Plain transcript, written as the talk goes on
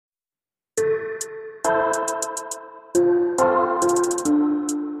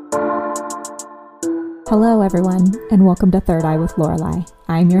Hello everyone, and welcome to Third Eye with Lorelei.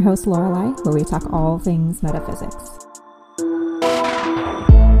 I'm your host Lorelei, where we talk all things metaphysics.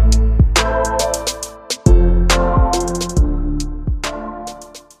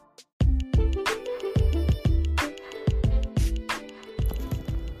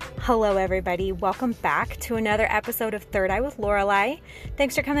 Hello everybody, welcome back to another episode of Third Eye with Lorelei.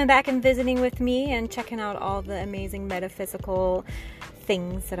 Thanks for coming back and visiting with me and checking out all the amazing metaphysical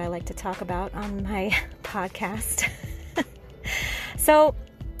things that I like to talk about on my podcast. So,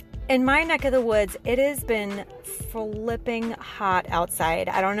 in my neck of the woods, it has been flipping hot outside.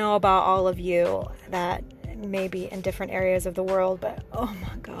 I don't know about all of you that may be in different areas of the world, but oh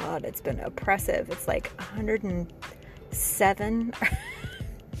my God, it's been oppressive. It's like 107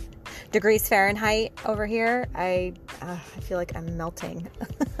 degrees Fahrenheit over here. I feel like I'm melting.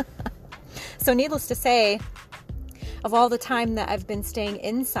 So needless to say, of all the time that I've been staying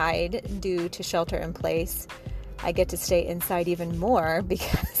inside due to shelter in place, I get to stay inside even more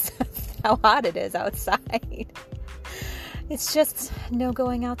because of how hot it is outside. It's just no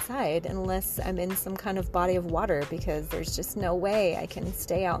going outside unless I'm in some kind of body of water, because there's just no way I can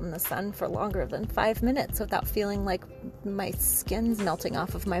stay out in the sun for longer than 5 minutes without feeling like my skin's melting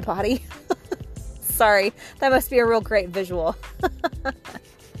off of my body. Sorry, that must be a real great visual.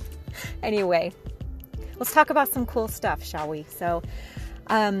 Anyway, let's talk about some cool stuff, shall we? So,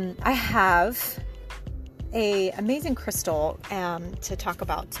 I have an amazing crystal to talk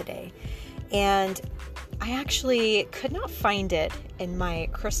about today, and I actually could not find it in my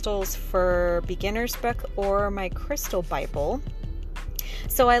Crystals for Beginners book or my Crystal Bible.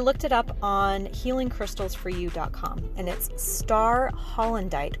 So I looked it up on healingcrystalsforyou.com, and it's Star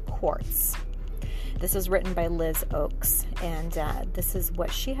Hollandite Quartz. This is written by Liz Oakes, and this is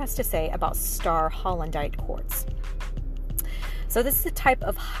what she has to say about Star Hollandite Quartz. So this is a type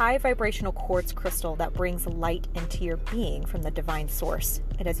of high vibrational quartz crystal that brings light into your being from the divine source.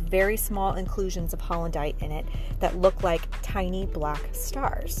 It has very small inclusions of Hollandite in it that look like tiny black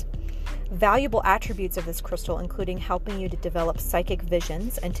stars. Valuable attributes of this crystal including helping you to develop psychic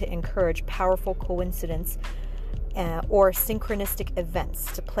visions and to encourage powerful coincidence or synchronistic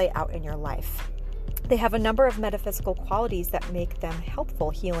events to play out in your life. They have a number of metaphysical qualities that make them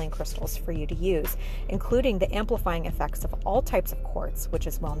helpful healing crystals for you to use, including the amplifying effects of all types of quartz, which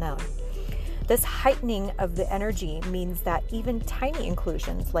is well known. This heightening of the energy means that even tiny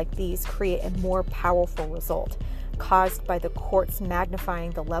inclusions like these create a more powerful result, caused by the quartz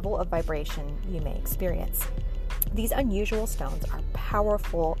magnifying the level of vibration you may experience. These unusual stones are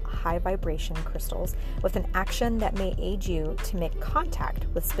powerful, high vibration crystals with an action that may aid you to make contact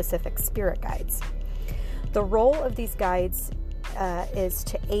with specific spirit guides. The role of these guides is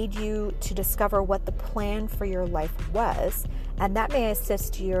to aid you to discover what the plan for your life was, and that may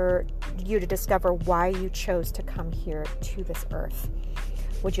assist you to discover why you chose to come here to this earth.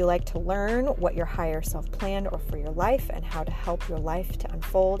 Would you like to learn what your higher self planned or for your life, and how to help your life to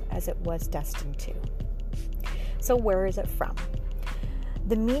unfold as it was destined to? So where is it from?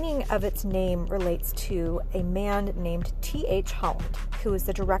 The meaning of its name relates to a man named T.H. Holland, who was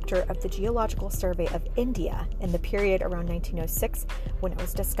the director of the Geological Survey of India in the period around 1906 when it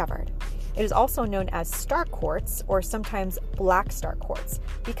was discovered. It is also known as star quartz, or sometimes black star quartz,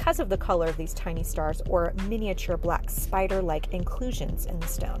 because of the color of these tiny stars or miniature black spider-like inclusions in the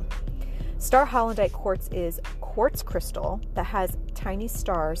stone. Star Hollandite quartz is quartz crystal that has tiny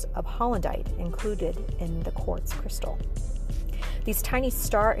stars of Hollandite included in the quartz crystal. These tiny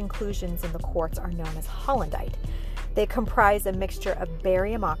star inclusions in the quartz are known as Hollandite. They comprise a mixture of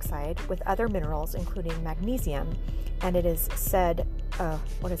barium oxide with other minerals, including magnesium, and it is said,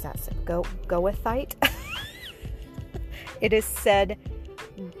 what is that? Goethite? It is said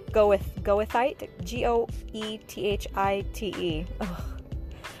goethite, Goethite. Ugh.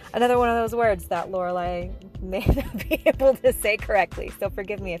 Another one of those words that Lorelei may not be able to say correctly, so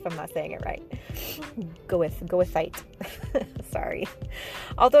forgive me if I'm not saying it right. Goethite. Sorry.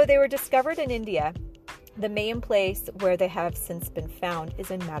 Although they were discovered in India, the main place where they have since been found is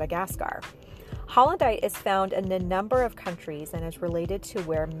in Madagascar. Hollandite is found in a number of countries and is related to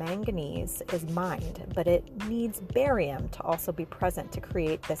where manganese is mined, but it needs barium to also be present to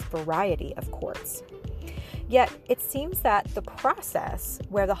create this variety of quartz. Yet, it seems that the process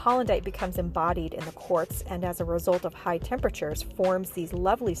where the Hollandite becomes embodied in the quartz and as a result of high temperatures forms these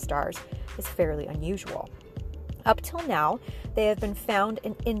lovely stars is fairly unusual. Up till now, they have been found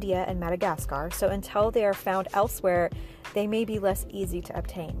in India and Madagascar, so until they are found elsewhere, they may be less easy to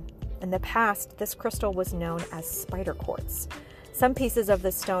obtain. In the past, this crystal was known as spider quartz. Some pieces of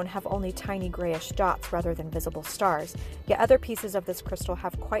this stone have only tiny grayish dots rather than visible stars, yet other pieces of this crystal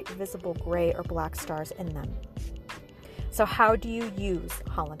have quite visible gray or black stars in them. So how do you use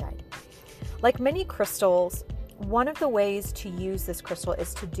Hollandite? Like many crystals, one of the ways to use this crystal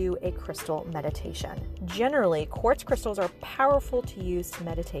is to do a crystal meditation. Generally, quartz crystals are powerful to use to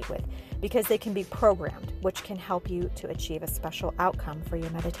meditate with because they can be programmed, which can help you to achieve a special outcome for your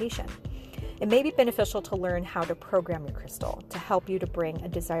meditation. It may be beneficial to learn how to program your crystal to help you to bring a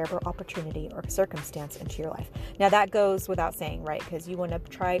desirable opportunity or circumstance into your life. Now that goes without saying, right? Because you want to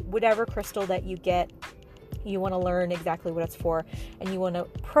try whatever crystal that you get. You want to learn exactly what it's for, and you want to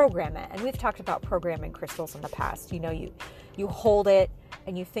program it. And we've talked about programming crystals in the past. You hold it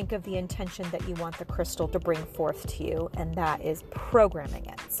and you think of the intention that you want the crystal to bring forth to you, and that is programming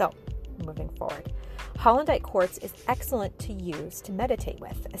it. So moving forward, Hollandite quartz is excellent to use to meditate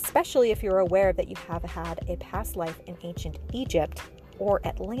with, especially if you're aware that you have had a past life in ancient Egypt or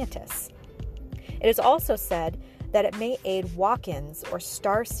Atlantis. It is also said that it may aid walk-ins or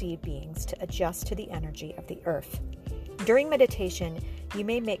starseed beings to adjust to the energy of the earth. During meditation, you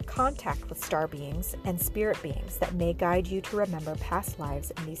may make contact with star beings and spirit beings that may guide you to remember past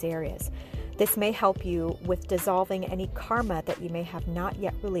lives in these areas. This may help you with dissolving any karma that you may have not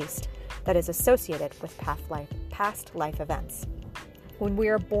yet released that is associated with past life events. When we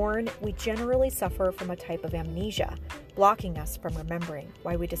are born, we generally suffer from a type of amnesia, blocking us from remembering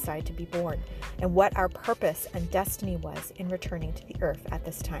why we decided to be born and what our purpose and destiny was in returning to the earth at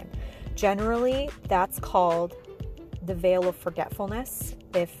this time. Generally, that's called the veil of forgetfulness.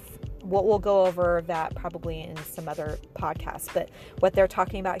 We'll go over that probably in some other podcasts, but what they're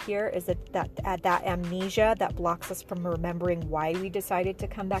talking about here is that amnesia that blocks us from remembering why we decided to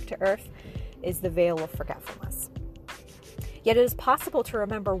come back to earth is the veil of forgetfulness. Yet it is possible to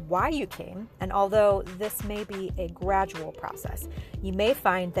remember why you came, and although this may be a gradual process, you may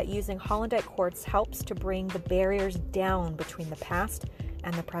find that using Hollandite quartz helps to bring the barriers down between the past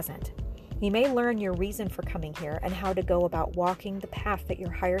and the present. You may learn your reason for coming here and how to go about walking the path that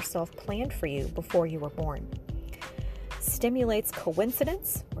your higher self planned for you before you were born. Stimulates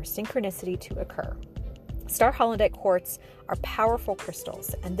coincidence or synchronicity to occur. Star Hollandite quartz are powerful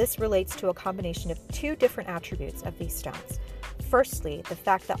crystals, and this relates to a combination of two different attributes of these stones. Firstly, the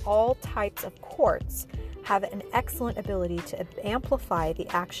fact that all types of quartz have an excellent ability to amplify the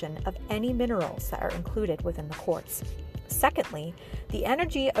action of any minerals that are included within the quartz. Secondly, the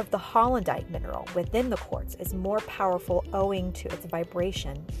energy of the Hollandite mineral within the quartz is more powerful owing to its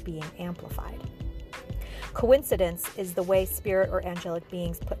vibration being amplified. Coincidence is the way spirit or angelic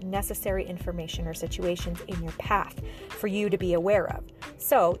beings put necessary information or situations in your path for you to be aware of,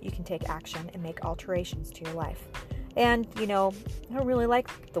 so you can take action and make alterations to your life. And, I don't really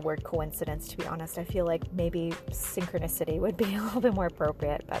like the word coincidence, to be honest. I feel like maybe synchronicity would be a little bit more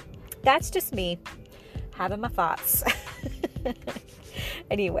appropriate, but that's just me having my thoughts.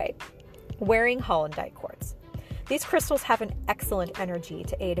 Anyway, wearing Hollandite quartz. These crystals have an excellent energy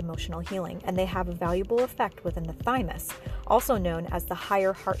to aid emotional healing, and they have a valuable effect within the thymus, also known as the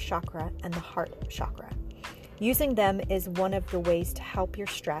higher heart chakra and the heart chakra. Using them is one of the ways to help your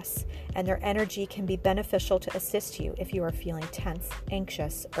stress, and their energy can be beneficial to assist you if you are feeling tense,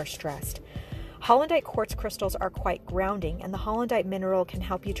 anxious, or stressed. Hollandite quartz crystals are quite grounding, and the Hollandite mineral can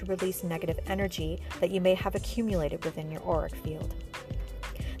help you to release negative energy that you may have accumulated within your auric field.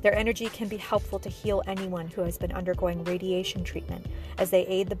 Their energy can be helpful to heal anyone who has been undergoing radiation treatment, as they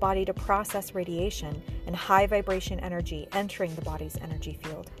aid the body to process radiation and high vibration energy entering the body's energy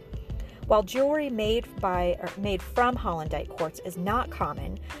field. While jewelry made from Hollandite quartz is not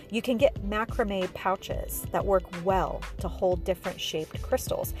common, you can get macrame pouches that work well to hold different shaped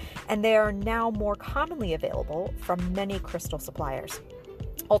crystals, and they are now more commonly available from many crystal suppliers.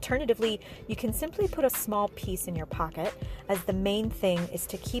 Alternatively, you can simply put a small piece in your pocket, as the main thing is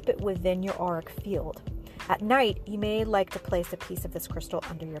to keep it within your auric field. At night, you may like to place a piece of this crystal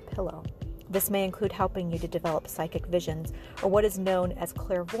under your pillow. This may include helping you to develop psychic visions, or what is known as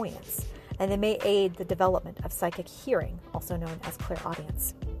clairvoyance, and they may aid the development of psychic hearing, also known as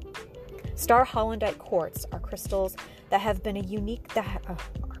clairaudience. Star Hollandite quartz are crystals that have been I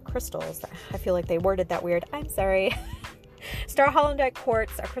feel like they worded that weird. I'm sorry. Star Hollandite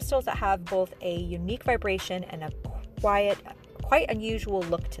quartz are crystals that have both a unique vibration and a quite unusual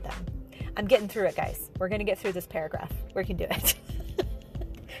look to them. I'm getting through it, guys. We're going to get through this paragraph. We can do it.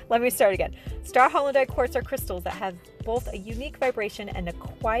 Let me start again. Star Hollandite quartz are crystals that have both a unique vibration and a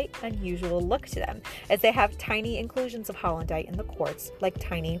quite unusual look to them, as they have tiny inclusions of Hollandite in the quartz, like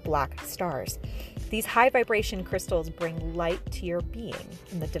tiny black stars. These high vibration crystals bring light to your being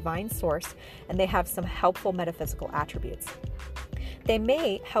from the divine source, and they have some helpful metaphysical attributes. They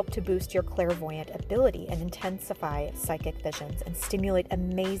may help to boost your clairvoyant ability and intensify psychic visions and stimulate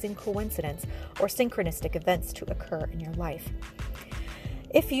amazing coincidence or synchronistic events to occur in your life.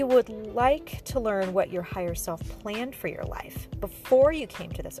 If you would like to learn what your higher self planned for your life before you came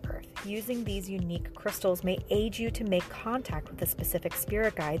to this earth, using these unique crystals may aid you to make contact with the specific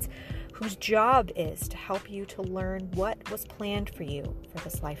spirit guides whose job is to help you to learn what was planned for you for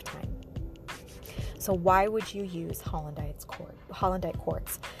this lifetime. So why would you use Hollandite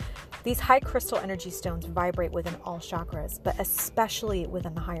quartz? These high crystal energy stones vibrate within all chakras, but especially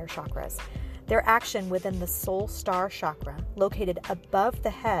within the higher chakras. Their action within the soul star chakra, located above the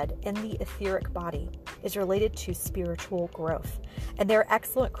head in the etheric body, is related to spiritual growth, and they're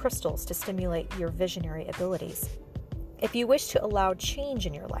excellent crystals to stimulate your visionary abilities. If you wish to allow change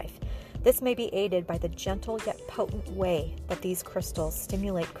in your life, this may be aided by the gentle yet potent way that these crystals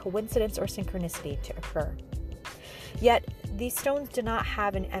stimulate coincidence or synchronicity to occur. Yet, these stones do not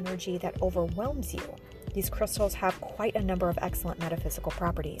have an energy that overwhelms you. These crystals have quite a number of excellent metaphysical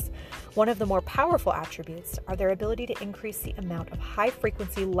properties. One of the more powerful attributes are their ability to increase the amount of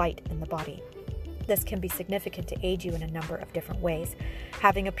high-frequency light in the body. This can be significant to aid you in a number of different ways.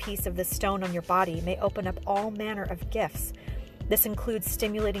 Having a piece of this stone on your body may open up all manner of gifts. This includes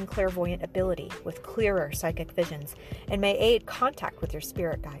stimulating clairvoyant ability with clearer psychic visions and may aid contact with your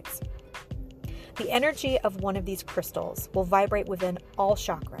spirit guides. The energy of one of these crystals will vibrate within all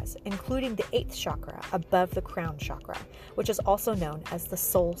chakras, including the 8th chakra above the crown chakra, which is also known as the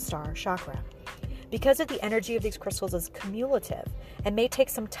soul star chakra. Because of the energy of these crystals is cumulative and may take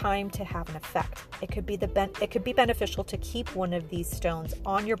some time to have an effect, it could be beneficial to keep one of these stones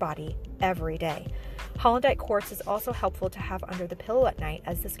on your body every day. Hollandite quartz is also helpful to have under the pillow at night,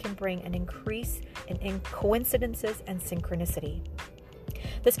 as this can bring an increase in coincidences and synchronicity.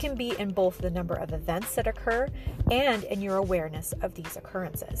 This can be in both the number of events that occur and in your awareness of these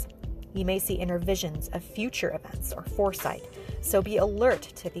occurrences. You may see inner visions of future events or foresight, so be alert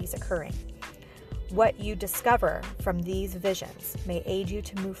to these occurring. What you discover from these visions may aid you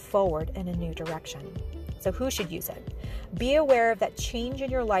to move forward in a new direction. So who should use it? Be aware that change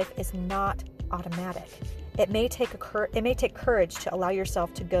in your life is not automatic. It may take courage to allow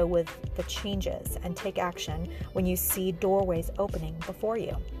yourself to go with the changes and take action when you see doorways opening before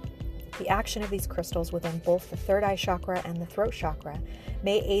you. The action of these crystals within both the third eye chakra and the throat chakra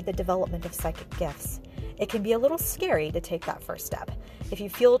may aid the development of psychic gifts. It can be a little scary to take that first step. If you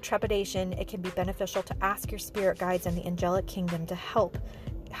feel trepidation, it can be beneficial to ask your spirit guides and the angelic kingdom to help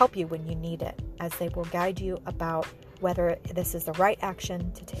you when you need it, as they will guide you about whether this is the right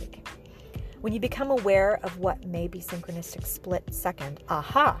action to take. When you become aware of what may be synchronistic split-second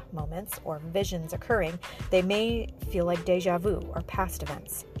aha moments or visions occurring, they may feel like déjà vu or past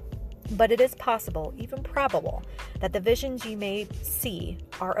events. But it is possible, even probable, that the visions you may see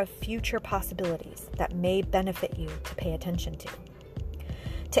are of future possibilities that may benefit you to pay attention to.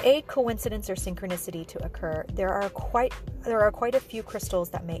 To aid coincidence or synchronicity to occur, there are quite a few crystals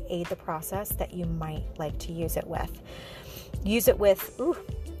that may aid the process that you might like to use it with. Use it with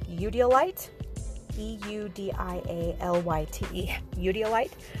Eudialyte, Eudialyte,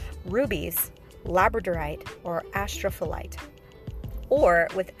 Eudialyte, rubies, labradorite, or astrophyllite, or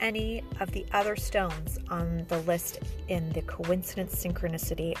with any of the other stones on the list in the coincidence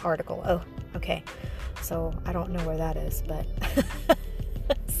synchronicity article. Oh, okay. So I don't know where that is, but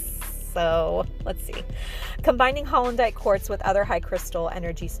so let's see. Combining Hollandite quartz with other high crystal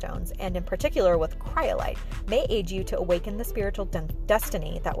energy stones, and in particular with cryolite, may aid you to awaken the spiritual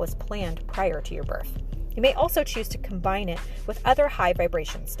destiny that was planned prior to your birth. You may also choose to combine it with other high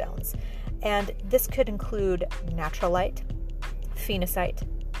vibration stones, and this could include naturalite, phenacite,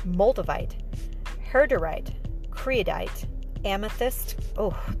 moldavite, herderite, creodite, amethyst.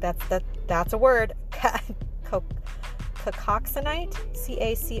 Oh, that's a word. Cacoxenite,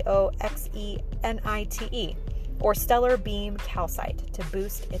 Cacoxenite, or stellar beam calcite to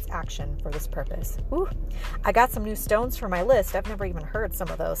boost its action for this purpose. Ooh, I got some new stones for my list. I've never even heard some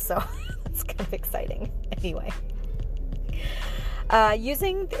of those, so it's kind of exciting. Anyway,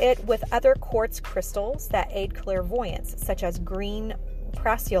 using it with other quartz crystals that aid clairvoyance, such as green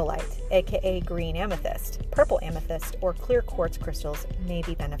prasiolite, aka green amethyst, purple amethyst, or clear quartz crystals may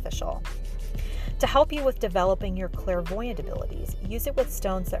be beneficial. To help you with developing your clairvoyant abilities, use it with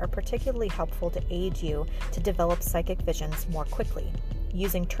stones that are particularly helpful to aid you to develop psychic visions more quickly.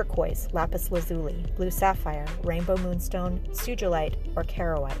 using turquoise, lapis lazuli, blue sapphire, rainbow moonstone, sugilite, or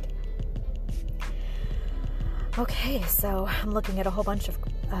charoite. Okay, so I'm looking at a whole bunch of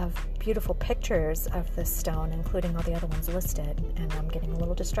beautiful pictures of this stone, including all the other ones listed, and I'm getting a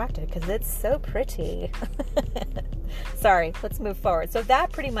little distracted because it's so pretty. Sorry, let's move forward. So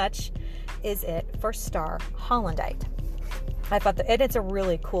that pretty much is it for star Hollandite. I thought it's a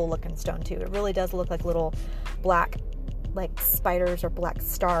really cool looking stone too. It really does look like little black, like spiders or black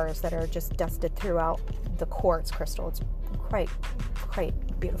stars that are just dusted throughout the quartz crystal. It's quite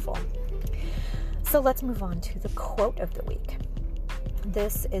beautiful. So let's move on to the quote of the week.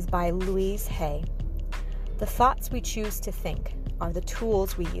 This is by Louise Hay. The thoughts we choose to think are the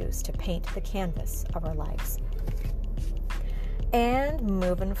tools we use to paint the canvas of our lives. And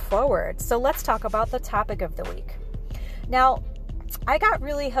moving forward. So let's talk about the topic of the week. Now, I got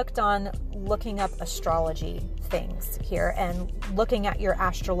really hooked on looking up astrology things here and looking at your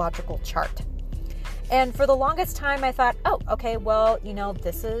astrological chart. And for the longest time, I thought, oh, okay, well,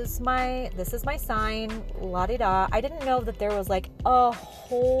 this is my sign, la-di-da. I didn't know that there was like a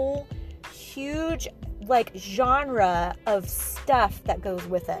whole huge like genre of stuff that goes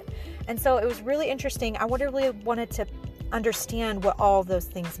with it. And so it was really interesting. I really wanted to understand what all of those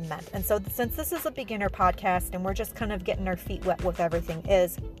things meant. And so since this is a beginner podcast and we're just kind of getting our feet wet with everything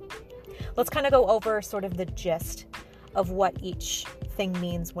let's kind of go over sort of the gist of what each thing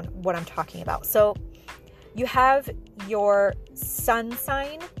means what I'm talking about. So you have your sun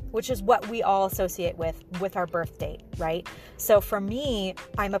sign, which is what we all associate with our birth date, right? So for me,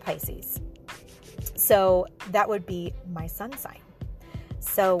 I'm a Pisces. So that would be my sun sign.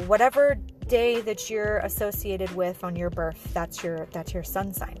 So whatever day that you're associated with on your birth, that's your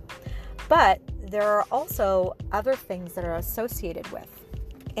sun sign. But there are also other things that are associated with.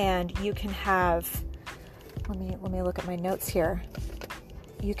 And you can have, let me look at my notes here.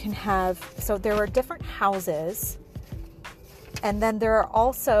 You can have, so there are different houses, and then there are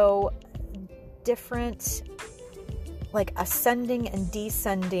also different like ascending and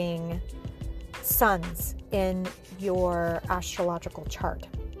descending suns in your astrological chart.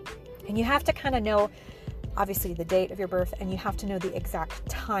 And you have to kind of know, obviously, the date of your birth, and you have to know the exact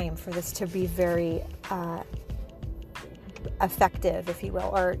time for this to be very effective, if you will,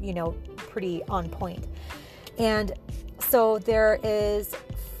 or, pretty on point. And so there is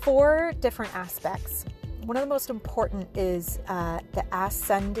 4 different aspects. One of the most important is the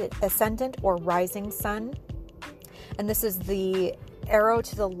ascendant or rising sun. And this is the arrow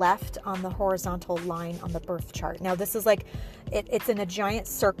to the left on the horizontal line on the birth chart. Now, this is like, it's in a giant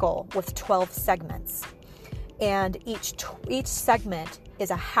circle with 12 segments. And each segment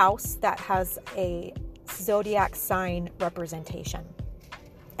is a house that has a zodiac sign representation.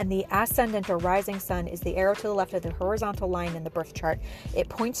 And the ascendant or rising sun is the arrow to the left of the horizontal line in the birth chart. It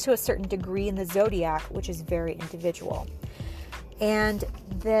points to a certain degree in the zodiac, which is very individual. And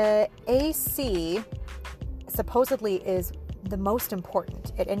the AC supposedly is the most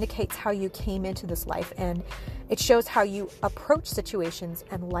important. It indicates how you came into this life, and it shows how you approach situations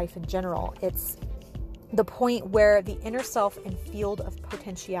and life in general. It's the point where the inner self and field of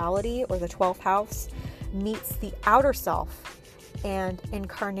potentiality, or the 12th house, meets the outer self and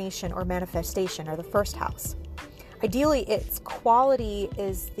incarnation or manifestation, or the first house. Ideally, its quality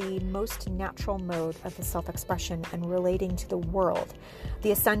is the most natural mode of the self-expression and relating to the world.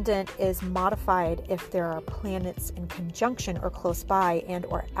 The ascendant is modified if there are planets in conjunction or close by, and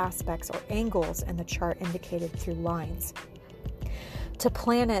or aspects or angles in the chart indicated through lines to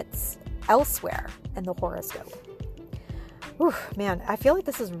planets elsewhere in the horoscope. Ooh, man, I feel like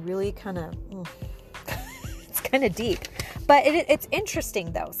this is really kind of it's kind of deep. But it's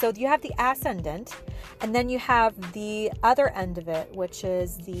interesting, though. So you have the ascendant, and then you have the other end of it, which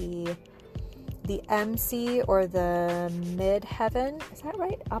is the MC, or the midheaven. Is that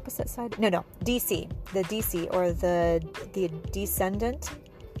right? Opposite side? No. DC. The DC, or the descendant.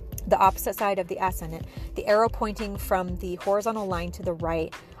 The opposite side of the ascendant. The arrow pointing from the horizontal line to the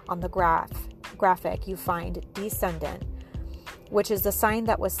right on the graphic, you find descendant, which is the sign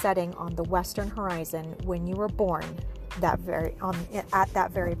that was setting on the western horizon when you were born. At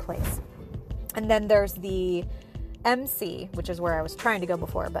that very place. And then there's the MC, which is where I was trying to go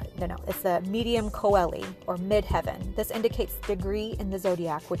before, but no, it's the medium coeli, or midheaven. This indicates degree in the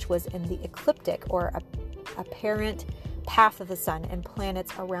zodiac, which was in the ecliptic, or apparent path of the sun and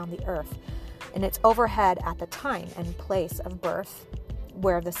planets around the earth, and it's overhead at the time and place of birth,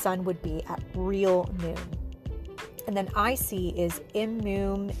 where the sun would be at real noon. And then IC is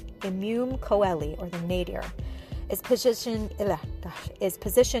immum coeli, or the nadir. is positioned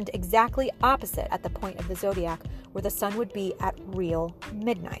exactly opposite at the point of the zodiac where the sun would be at real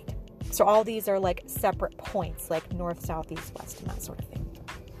midnight. So all these are like separate points, like north, south, east, west, and that sort of thing.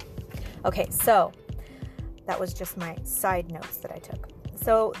 Okay, so that was just my side notes that I took.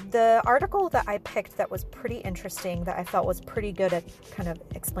 So the article that I picked that was pretty interesting, that I felt was pretty good at kind of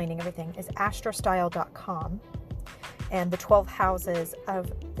explaining everything, is astrostyle.com and the 12 houses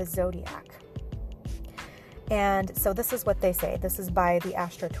of the zodiac. And so this is what they say. This is by the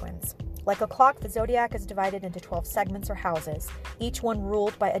Astro Twins. Like a clock, the zodiac is divided into 12 segments or houses, each one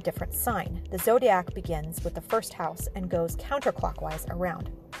ruled by a different sign. The zodiac begins with the first house and goes counterclockwise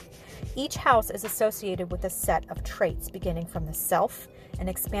around. Each house is associated with a set of traits beginning from the self and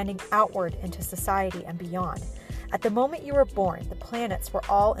expanding outward into society and beyond. At the moment you were born, the planets were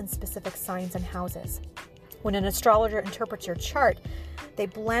all in specific signs and houses. When an astrologer interprets your chart, they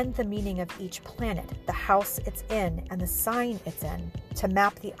blend the meaning of each planet, the house it's in, and the sign it's in to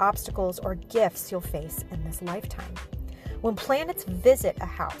map the obstacles or gifts you'll face in this lifetime. When planets visit a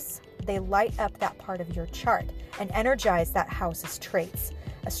house, they light up that part of your chart and energize that house's traits.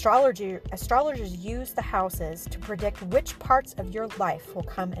 Astrologers use the houses to predict which parts of your life will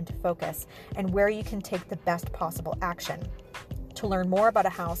come into focus and where you can take the best possible action. To learn more about a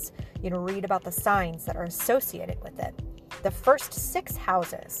house, read about the signs that are associated with it. The first 6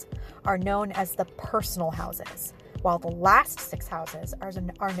 houses are known as the personal houses, while the last 6 houses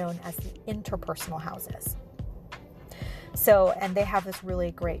are known as the interpersonal houses. So, and they have this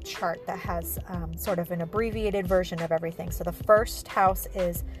really great chart that has sort of an abbreviated version of everything. So the first house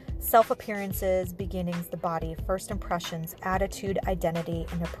is self-appearances, beginnings, the body, first impressions, attitude, identity,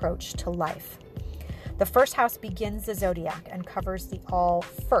 and approach to life. The first house begins the zodiac and covers the all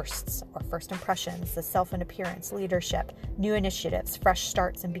firsts, or first impressions, the self and appearance, leadership, new initiatives, fresh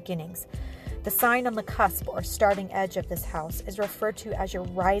starts and beginnings. The sign on the cusp or starting edge of this house is referred to as your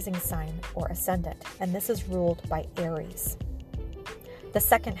rising sign or ascendant, and this is ruled by Aries. The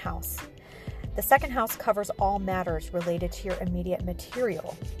second house. The second house covers all matters related to your immediate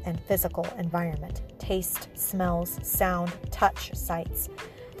material and physical environment, taste, smells, sound, touch, sights.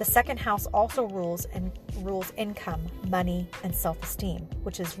 The second house also rules income, money, and self-esteem,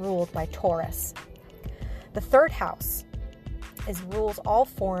 which is ruled by Taurus. The third house rules all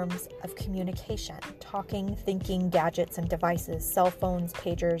forms of communication, talking, thinking, gadgets, and devices, cell phones,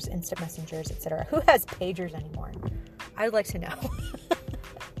 pagers, instant messengers, etc. Who has pagers anymore? I'd like to know.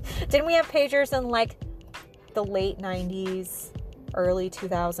 Didn't we have pagers in like the late 90s, early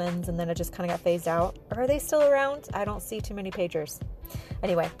 2000s, and then it just kind of got phased out? Or are they still around? I don't see too many pagers.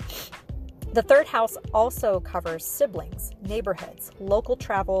 Anyway, the third house also covers siblings, neighborhoods, local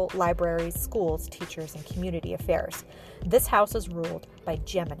travel, libraries, schools, teachers, and community affairs. This house is ruled by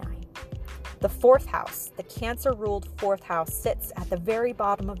Gemini. The fourth house, the Cancer-ruled fourth house, sits at the very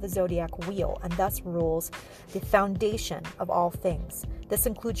bottom of the zodiac wheel and thus rules the foundation of all things. This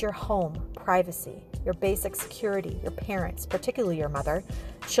includes your home, privacy, your basic security, your parents, particularly your mother,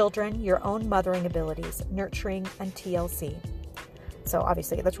 children, your own mothering abilities, nurturing, and TLC. So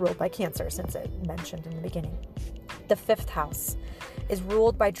obviously that's ruled by Cancer since it mentioned in the beginning. The fifth house is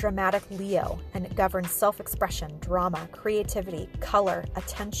ruled by dramatic Leo and it governs self-expression, drama, creativity, color,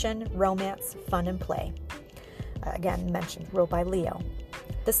 attention, romance, fun, and play. Again, ruled by Leo.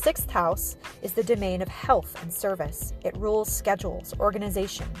 The sixth house is the domain of health and service. It rules schedules,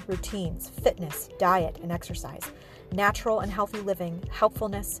 organization, routines, fitness, diet, and exercise, natural and healthy living,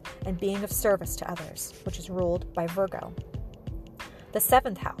 helpfulness, and being of service to others, which is ruled by Virgo. The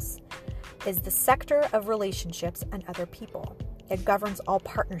seventh house is the sector of relationships and other people. It governs all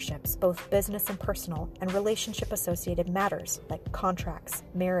partnerships, both business and personal, and relationship-associated matters like contracts,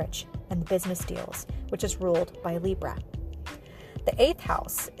 marriage, and business deals, which is ruled by Libra. The eighth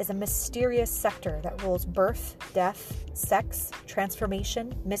house is a mysterious sector that rules birth, death, sex,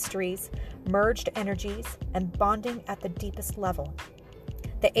 transformation, mysteries, merged energies, and bonding at the deepest level.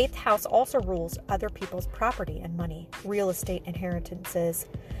 The eighth house also rules other people's property and money, real estate inheritances,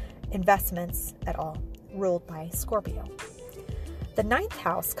 investments at all, ruled by Scorpio. The ninth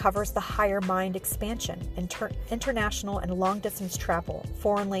house covers the higher mind expansion, international and long-distance travel,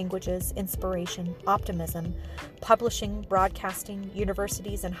 foreign languages, inspiration, optimism, publishing, broadcasting,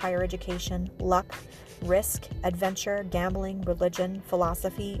 universities and higher education, luck, risk, adventure, gambling, religion,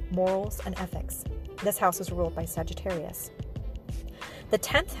 philosophy, morals, and ethics. This house is ruled by Sagittarius. The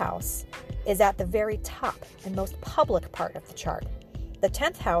 10th house is at the very top and most public part of the chart. The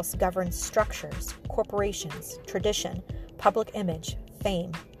 10th house governs structures, corporations, tradition, public image,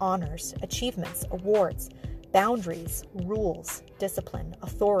 fame, honors, achievements, awards, boundaries, rules, discipline,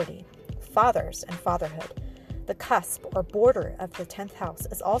 authority, fathers, and fatherhood. The cusp or border of the 10th house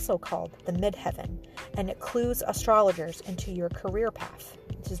is also called the midheaven, and it clues astrologers into your career path,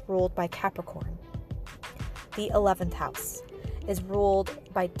 which is ruled by Capricorn. The 11th house is ruled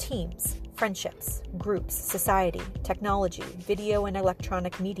by teams, friendships, groups, society, technology, video and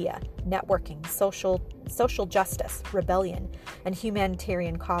electronic media, networking, social justice, rebellion, and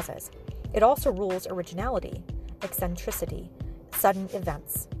humanitarian causes. It also rules originality, eccentricity, sudden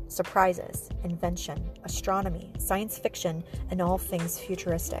events, surprises, invention, astronomy, science fiction, and all things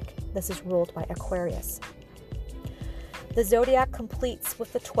futuristic. This is ruled by Aquarius. The zodiac completes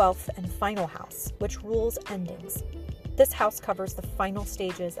with the 12th and final house, which rules endings. This house covers the final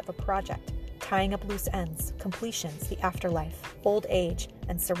stages of a project, tying up loose ends, completions, the afterlife, old age,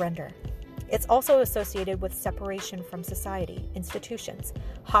 and surrender. It's also associated with separation from society, institutions,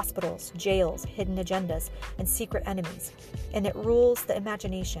 hospitals, jails, hidden agendas, and secret enemies. And it rules the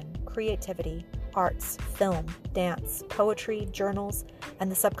imagination, creativity, arts, film, dance, poetry, journals, and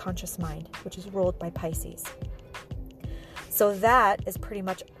the subconscious mind, which is ruled by Pisces. So that is pretty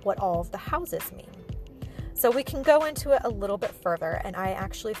much what all of the houses mean. So we can go into it a little bit further, and I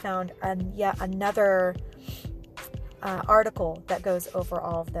actually found yet another article that goes over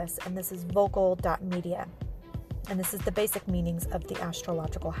all of this, and this is vocal.media, and this is the basic meanings of the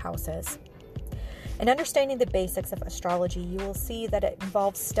astrological houses. In understanding the basics of astrology, you will see that it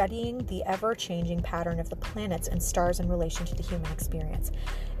involves studying the ever-changing pattern of the planets and stars in relation to the human experience.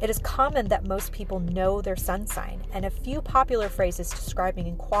 It is common that most people know their sun sign and a few popular phrases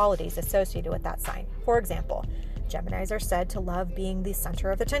describing qualities associated with that sign. For example, Geminis are said to love being the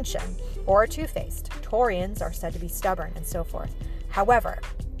center of attention, or are two-faced. Taurians are said to be stubborn, and so forth. However,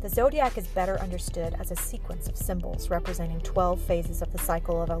 the zodiac is better understood as a sequence of symbols representing 12 phases of the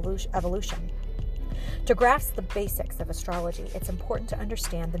cycle of evolution. To grasp the basics of astrology, it's important to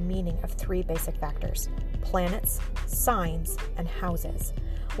understand the meaning of three basic factors: planets, signs, and houses.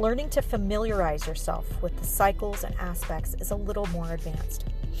 Learning to familiarize yourself with the cycles and aspects is a little more advanced.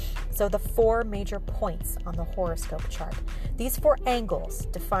 So the four major points on the horoscope chart. These four angles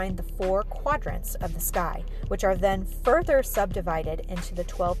define the four quadrants of the sky, which are then further subdivided into the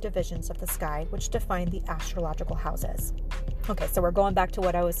 12 divisions of the sky, which define the astrological houses. Okay, so we're going back to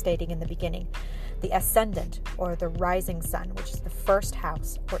what I was stating in the beginning. The ascendant, or the rising sun, which is the first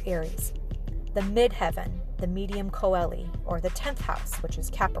house, or Aries. The midheaven, the medium coeli, or the 10th house, which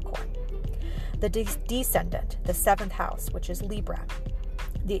is Capricorn. The descendant, the 7th house, which is Libra.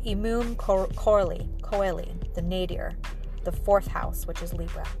 The imum coeli, the nadir, the 4th house, which is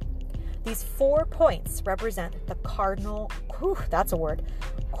Libra. These 4 points represent the cardinal, that's a word,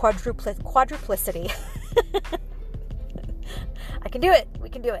 quadruplicity. I can do it. We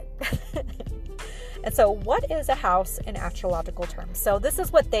can do it. And so what is a house in astrological terms? So this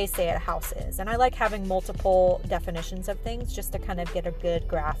is what they say a house is. And I like having multiple definitions of things just to kind of get a good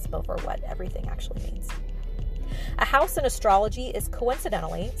grasp over what everything actually means. A house in astrology is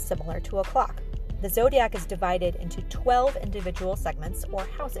coincidentally similar to a clock. The zodiac is divided into 12 individual segments or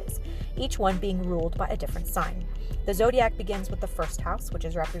houses, each one being ruled by a different sign. The zodiac begins with the first house, which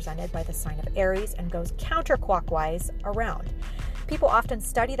is represented by the sign of Aries, and goes counterclockwise around. People often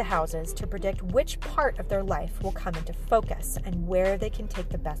study the houses to predict which part of their life will come into focus and where they can take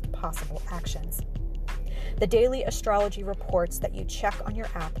the best possible actions. The daily astrology reports that you check on your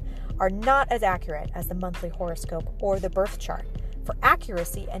app are not as accurate as the monthly horoscope or the birth chart. For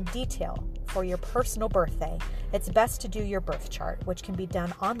accuracy and detail for your personal birthday, it's best to do your birth chart, which can be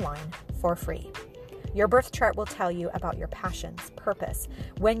done online for free. Your birth chart will tell you about your passions, purpose,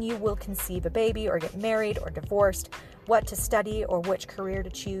 when you will conceive a baby or get married or divorced, what to study or which career to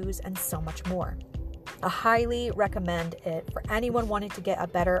choose, and so much more. I highly recommend it for anyone wanting to get a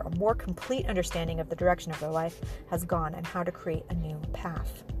better or more complete understanding of the direction of their life has gone and how to create a new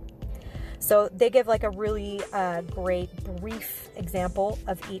path. So they give like a really great brief example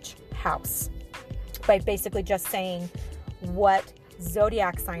of each house by basically just saying what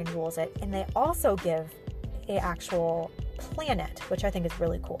zodiac sign rules it, and they also give an actual planet, which I think is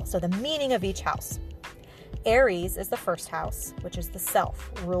really cool. So the meaning of each house. Aries is the first house, which is the self,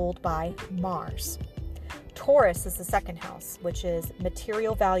 ruled by Mars. Taurus is the second house, which is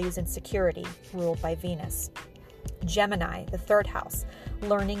material values and security, ruled by Venus. Gemini, the third house,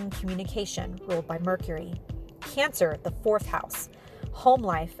 learning and communication, ruled by Mercury. Cancer, the fourth house, home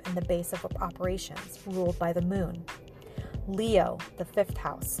life and the base of operations, ruled by the moon. Leo, the fifth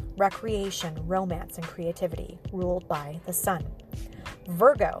house, recreation, romance, and creativity, ruled by the sun.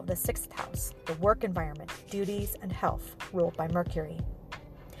 Virgo, the sixth house, the work environment, duties, and health, ruled by Mercury.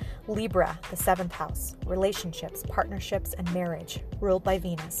 Libra, the seventh house, relationships, partnerships, and marriage, ruled by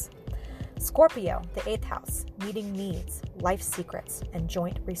Venus. Scorpio, the 8th house, meeting needs, life secrets, and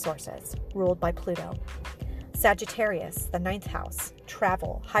joint resources, ruled by Pluto. Sagittarius, the 9th house,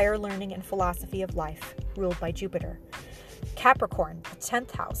 travel, higher learning, and philosophy of life, ruled by Jupiter. Capricorn, the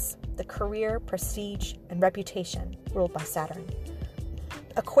 10th house, the career, prestige, and reputation, ruled by Saturn.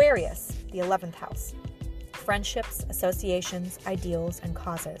 Aquarius, the 11th house, friendships, associations, ideals, and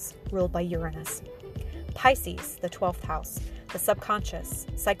causes, ruled by Uranus. Pisces, the 12th house, the subconscious,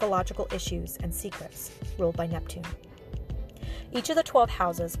 psychological issues, and secrets, ruled by Neptune. Each of the 12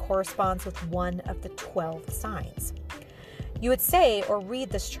 houses corresponds with one of the 12 signs. You would say or read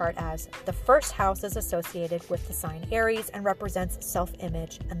this chart as the first house is associated with the sign Aries and represents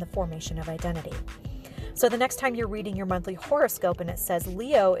self-image and the formation of identity. So the next time you're reading your monthly horoscope and it says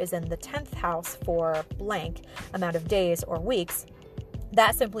Leo is in the 10th house for blank amount of days or weeks,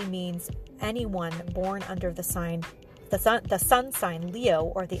 that simply means anyone born under the sun sign Leo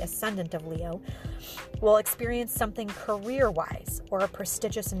or the ascendant of Leo will experience something career-wise or a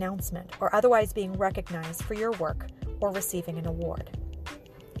prestigious announcement or otherwise being recognized for your work or receiving an award.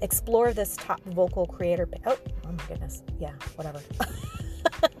 Explore this top vocal creator. Oh my goodness. Yeah, whatever.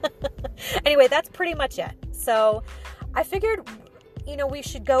 Anyway, that's pretty much it. So I figured, we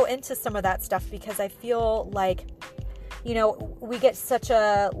should go into some of that stuff because I feel like, we get such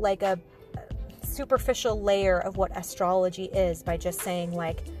a superficial layer of what astrology is by just saying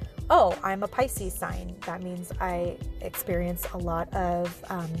oh, I'm a Pisces sign. That means I experience a lot of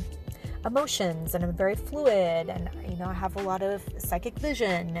emotions and I'm very fluid and, I have a lot of psychic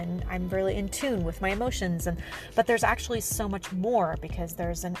vision and I'm really in tune with my emotions. But there's actually so much more because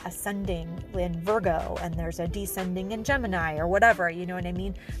there's an ascending in Virgo and there's a descending in Gemini or whatever, you know what I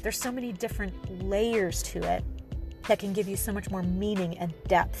mean? There's so many different layers to it that can give you so much more meaning and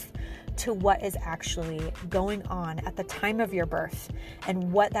depth to what is actually going on at the time of your birth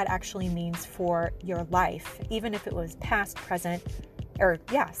and what that actually means for your life, even if it was past, present,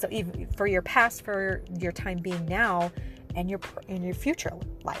 so even for your past, for your time being now, and in your future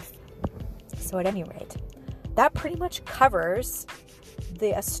life. So at any rate, that pretty much covers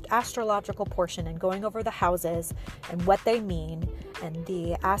the astrological portion and going over the houses and what they mean and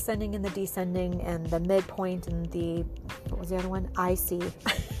the ascending and the descending and the midpoint and what was the other one? IC.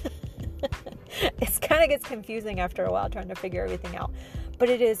 It kind of gets confusing after a while trying to figure everything out, but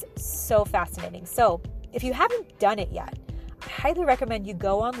it is so fascinating. So if you haven't done it yet, I highly recommend you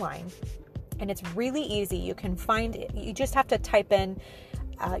go online, and it's really easy. You can find it. You just have to type in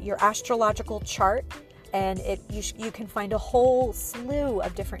your astrological chart, and you can find a whole slew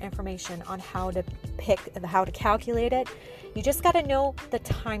of different information on how to calculate it. You just got to know the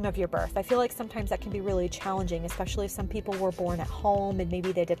time of your birth. I feel like sometimes that can be really challenging, especially if some people were born at home and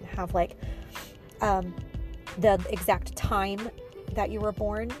maybe they didn't have the exact time that you were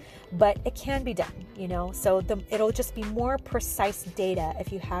born, but it can be done, so it'll just be more precise data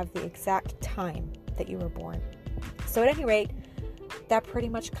if you have the exact time that you were born. So at any rate, that pretty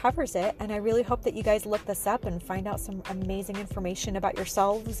much covers it. And I really hope that you guys look this up and find out some amazing information about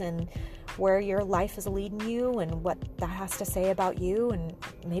yourselves and where your life is leading you and what that has to say about you. And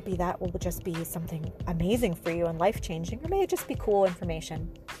maybe that will just be something amazing for you and life-changing, or maybe just be cool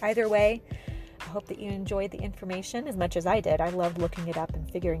information. Either way, I hope that you enjoyed the information as much as I did. I loved looking it up and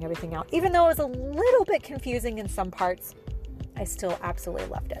figuring everything out. Even though it was a little bit confusing in some parts, I still absolutely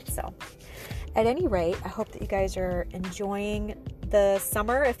loved it. So at any rate, I hope that you guys are enjoying the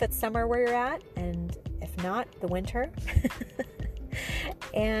summer, if it's summer where you're at, and if not, the winter.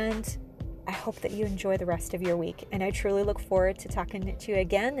 And I hope that you enjoy the rest of your week. And I truly look forward to talking to you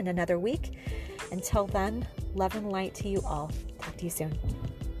again in another week. Until then, love and light to you all. Talk to you soon.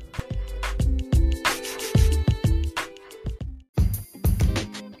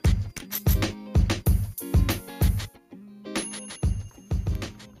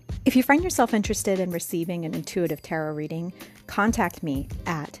 If you find yourself interested in receiving an intuitive tarot reading, contact me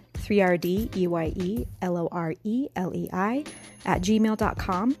at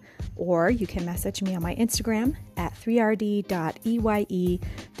 3rdeyelorelei@gmail.com, or you can message me on my Instagram at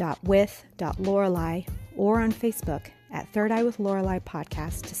 3rd.eye.with.lorelei, or on Facebook at Third Eye with Lorelei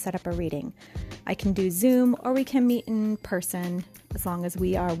Podcast to set up a reading. I can do Zoom or we can meet in person as long as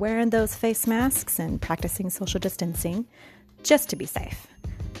we are wearing those face masks and practicing social distancing, just to be safe.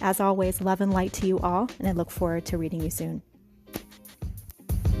 As always, love and light to you all, and I look forward to reading you soon.